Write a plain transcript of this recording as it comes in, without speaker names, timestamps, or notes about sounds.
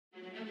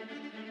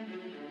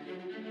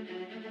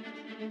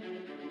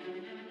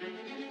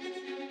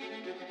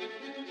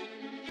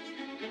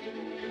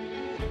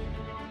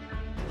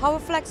How will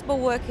flexible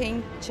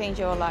working change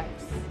your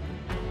lives?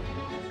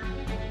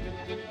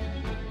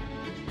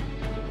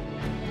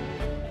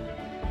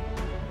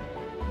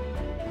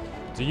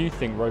 Do you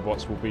think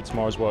robots will be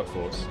tomorrow's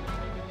workforce?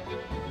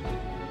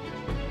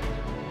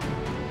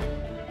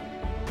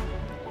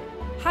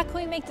 How can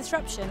we make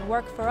disruption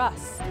work for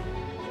us?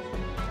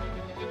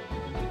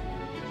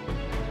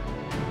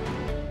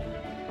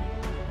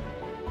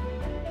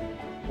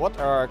 What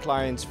are our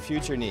clients'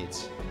 future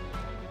needs?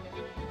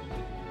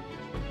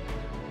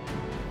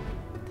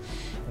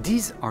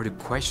 These are the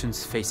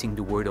questions facing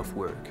the world of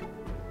work.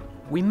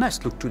 We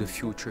must look to the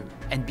future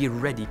and be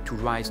ready to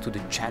rise to the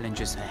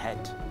challenges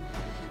ahead.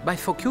 By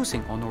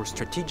focusing on our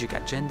strategic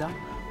agenda,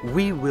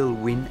 we will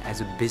win as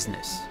a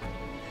business.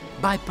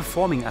 By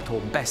performing at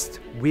our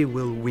best, we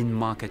will win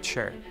market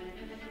share.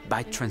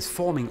 By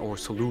transforming our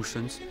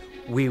solutions,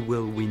 we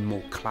will win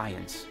more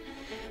clients.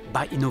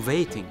 By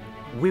innovating,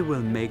 we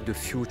will make the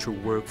future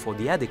work for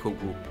the Adecco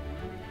Group,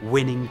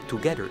 winning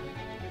together.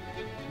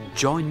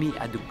 Join me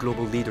at the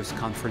Global Leaders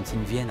Conference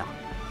in Vienna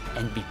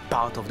and be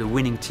part of the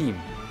winning team.